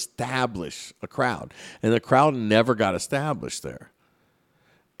need to establish a crowd. And the crowd never got established there.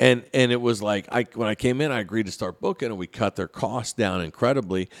 And it was like, when I came in, I agreed to start booking, and we cut their costs down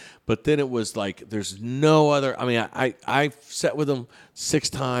incredibly. But then it was like, there's no other. I mean, I sat with them 6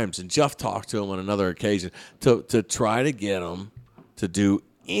 times, and Jeff talked to him on another occasion to try to get them to do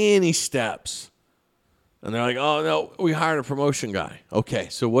any steps. And they're like, oh, no, we hired a promotion guy. Okay,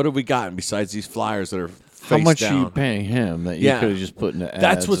 so what have we gotten besides these flyers that are How much down? are you paying him that you could have just put in the ads?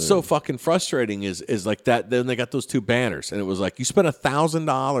 That's what's so fucking frustrating is like that. Then they got those 2 banners, and it was like you spent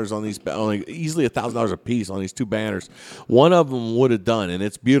 $1,000 on these, easily $1,000 a piece on these 2 banners. One of them would have done, and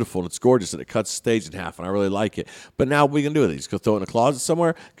it's beautiful and it's gorgeous, and it cuts the stage in half, and I really like it. But now what are we gonna do with it? Just go throw it in a closet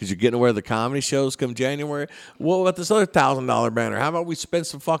somewhere because you're getting away with the comedy shows come January. What about this other $1,000 banner? How about we spend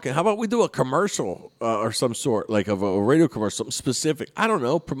some fucking? How about we do a commercial or some sort, like of a radio commercial, something specific? I don't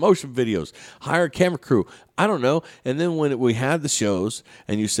know, promotion videos, hire a camera crew. I don't know. And then when we had the shows,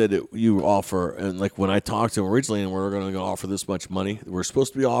 and you said that you offer, and like when I talked to him originally, and we're going to offer this much money, we're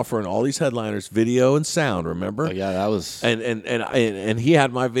supposed to be offering all these headliners video and sound. Remember? Oh, yeah, that was. And he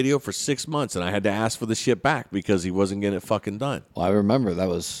had my video for 6 months, and I had to ask for the shit back because he wasn't getting it fucking done. Well, I remember that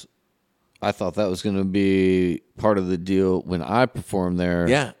was. I thought that was going to be part of the deal when I performed there.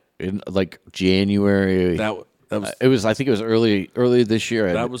 Yeah. In like January. That was. It was. I think it was early this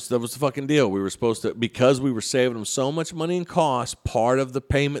year. That was the fucking deal. We were supposed to, because we were saving them so much money in costs. Part of the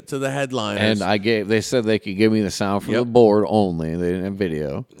payment to the headliners. And they said they could give me the sound from the board only. They didn't have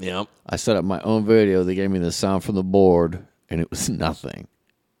video. Yep. I set up my own video. They gave me the sound from the board, and it was nothing.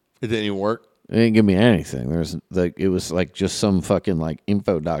 It didn't even work. They didn't give me anything. It was like just some fucking like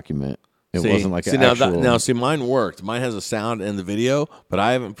info document. It wasn't like an actual. Now, mine worked. Mine has a sound and the video, but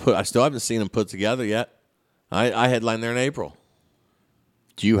I still haven't seen them put together yet. I headlined there in April.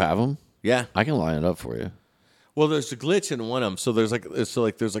 Do you have them? Yeah, I can line it up for you. Well, there's a glitch in one of them, so there's like a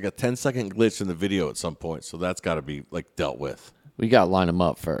 10-second glitch in the video at some point, so that's got to be like dealt with. We got to line them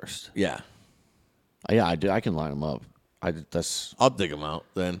up first. Yeah, Yeah, I do. I can line them up. I'll dig them out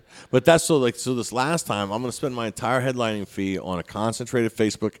then. But that's so this last time, I'm going to spend my entire headlining fee on a concentrated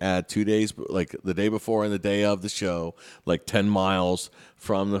Facebook ad 2 days, like the day before and the day of the show, like 10 miles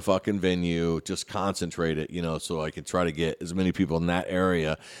from the fucking venue. Just concentrate it, so I can try to get as many people in that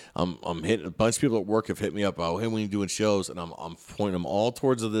area. I'm hitting a bunch of people at work have hit me up. Oh, hey, when you're doing shows, and I'm pointing them all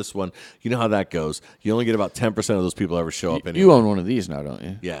towards this one. You know how that goes. You only get about 10% of those people ever show up. Anyway. You own one of these now, don't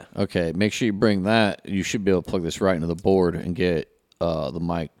you? Yeah. Okay. Make sure you bring that. You should be able to plug this right into the board and get the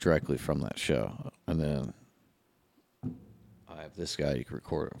mic directly from that show. And then I have this guy. You can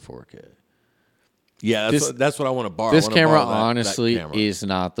record it in 4K. Yeah, that's what I want to borrow. This camera, that honestly, camera. is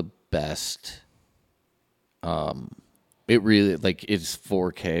not the best. It really, it's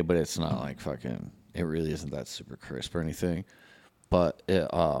 4K, but it's not like fucking, it really isn't that super crisp or anything. But,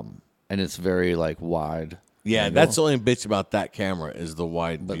 and it's very, wide. Yeah, angle. that's the only bitch about that camera is the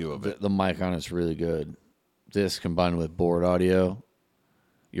wide view of it. The mic on it's really good. This combined with board audio,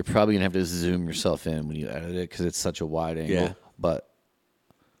 you're probably going to have to zoom yourself in when you edit it because it's such a wide angle. Yeah. But,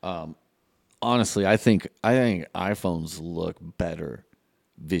 honestly, I think iPhones look better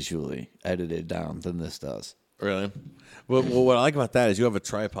visually edited down than this does. Really? Well, what I like about that is you have a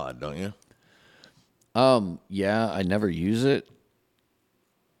tripod, don't you? Yeah, I never use it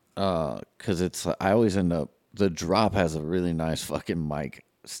because I always end up. The Drop has a really nice fucking mic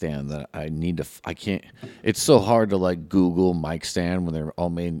stand that I need to. I can't. It's so hard to Google mic stand when they're all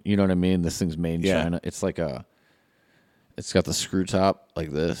made. You know what I mean? This thing's made in China. It's it's got the screw top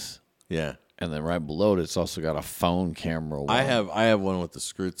like this. Yeah. And then right below it, it's also got a phone camera. I have one with the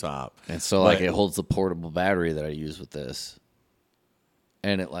screw top, and so it holds the portable battery that I use with this,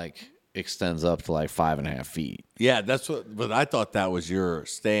 and it extends up to 5.5 feet. Yeah, that's what. But I thought that was your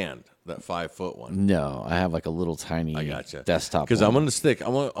stand, that 5 foot one. No, I have a little tiny desktop. Because I'm gonna stick. I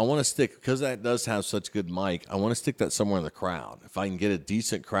want to stick because that does have such good mic. I want to stick that somewhere in the crowd. If I can get a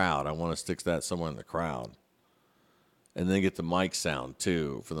decent crowd, I want to stick that somewhere in the crowd. And then get the mic sound,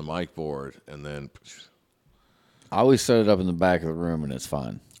 too, for the mic board. And then... I always set it up in the back of the room, and it's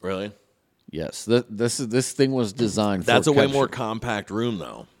fine. Really? Yes. This thing was designed for... That's a way more compact room,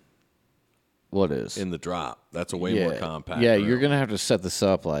 though. What is? In the Drop. That's a way more compact room. You're going to have to set this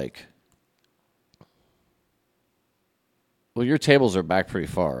up Well, your tables are back pretty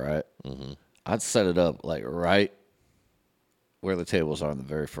far, right? Mm-hmm. I'd set it up, right where the tables are in the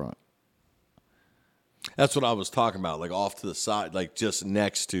very front. That's what I was talking about, off to the side, just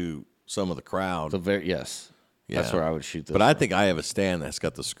next to some of the crowd. Yes. Yeah. That's where I would shoot this. But I think I have a stand that's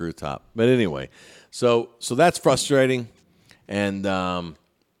got the screw top. But anyway, so that's frustrating. And, hopefully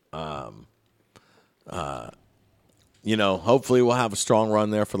we'll have a strong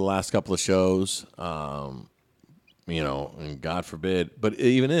run there for the last couple of shows. And God forbid. But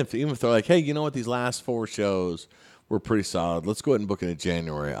even if they're like, hey, you know what, these last 4 shows were pretty solid. Let's go ahead and book into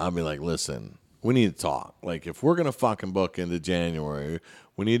January. I'll be like, listen. We need to talk. If we're going to fucking book into January,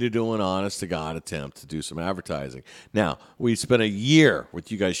 we need to do an honest-to-God attempt to do some advertising. Now, we spent a year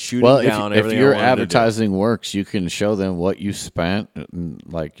with you guys shooting down everything. If your advertising works, you can show them what you spent,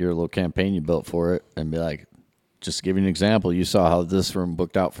 your little campaign you built for it, and be like, just to give you an example, you saw how this room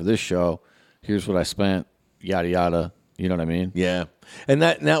booked out for this show. Here's what I spent, yada, yada. You know what I mean? Yeah. And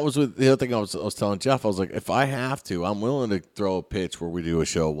that was with the other thing I was telling Jeff. I was like, if I have to, I'm willing to throw a pitch where we do a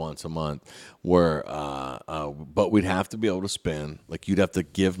show once a month where, but we'd have to be able to spend, you'd have to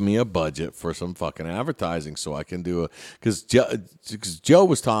give me a budget for some fucking advertising so I can do because Joe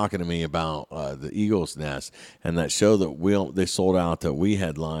was talking to me about the Eagles Nest and that show that they sold out that we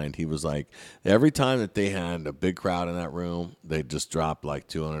headlined. He was like, every time that they had a big crowd in that room, they just dropped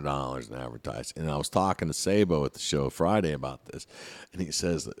 $200 in advertising. And I was talking to Sabo at the show Friday about this. And he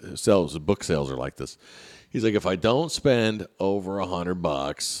says book sales are like this. He's like, if I don't spend over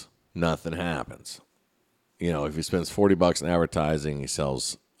 $100, nothing happens. If he spends $40 in advertising, he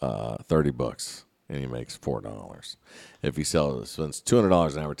sells 30 books and he makes $4. If he spends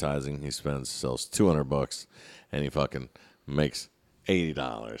 $200 in advertising, he sells 200 books and he fucking makes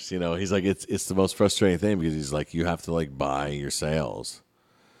 $80. He's like, it's the most frustrating thing because he's like, you have to buy your sales,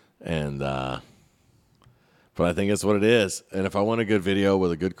 and but I think that's what it is. And if I want a good video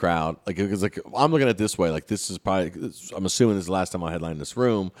with a good crowd, because I'm looking at it this way, this is probably, I'm assuming this is the last time I headline this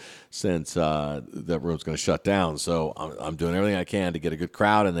room since that room's going to shut down. So I'm doing everything I can to get a good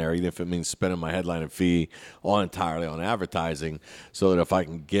crowd in there, even if it means spending my headlining fee entirely on advertising, so that if I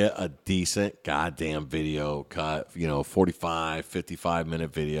can get a decent goddamn video cut, 45,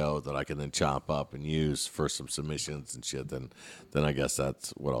 55-minute video that I can then chop up and use for some submissions and shit, then I guess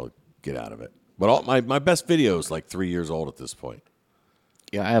that's what I'll get out of it. But my best video is 3 years old at this point.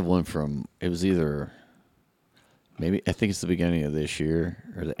 Yeah, I have one from, it was either Maybe I think it's the beginning of this year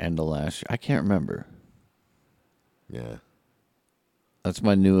or the end of last year. I can't remember. Yeah. That's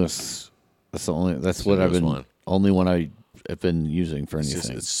my newest. That's the only. That's what I've been. One. Only one I've been using for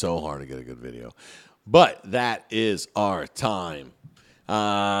anything. It's so hard to get a good video. But that is our time.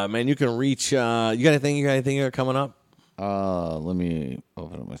 Man, you can reach. You got anything? You got anything coming up? Let me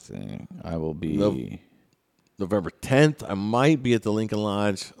open up my thing. I will be November 10th. I might be at the Lincoln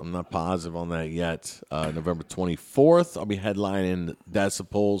Lodge. I'm not positive on that yet. November 24th, I'll be headlining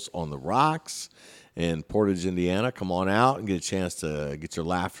Decibels on the Rocks in Portage, Indiana. Come on out and get a chance to get your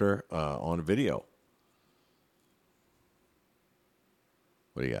laughter on video.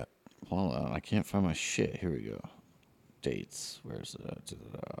 What do you got? Hold on, I can't find my shit. Here we go. Dates. Where's it?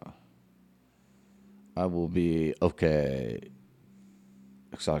 I will be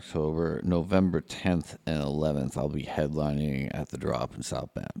It's October, November 10th and 11th. I'll be headlining at the Drop in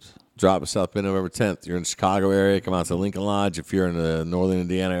South Bend. Drop in South Bend, November 10th. You're in the Chicago area, come out to Lincoln Lodge. If you're in the northern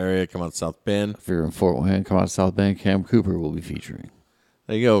Indiana area, come out to South Bend. If you're in Fort Wayne, come out to South Bend. Cam Cooper will be featuring.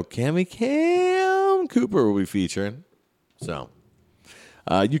 There you go. Cam Cooper will be featuring. So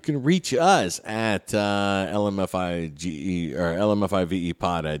you can reach us at LMFIGE or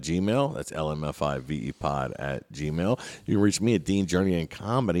LMFIVEpod@gmail. That's LMFIVEpod@gmail. You can reach me at Dean Journey and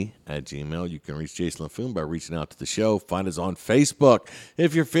Comedy @gmail. You can reach Jason LaFoon by reaching out to the show. Find us on Facebook.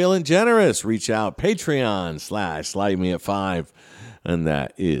 If you're feeling generous, reach out. Patreon/LightMeAt5. And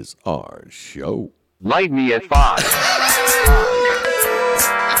that is our show. Light me at 5. 5.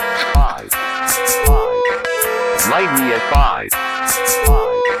 5. Light me at 5. 5.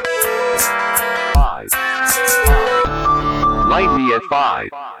 5. Light me at 5.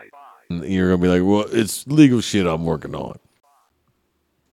 You're going to be like, well, it's legal shit I'm working on.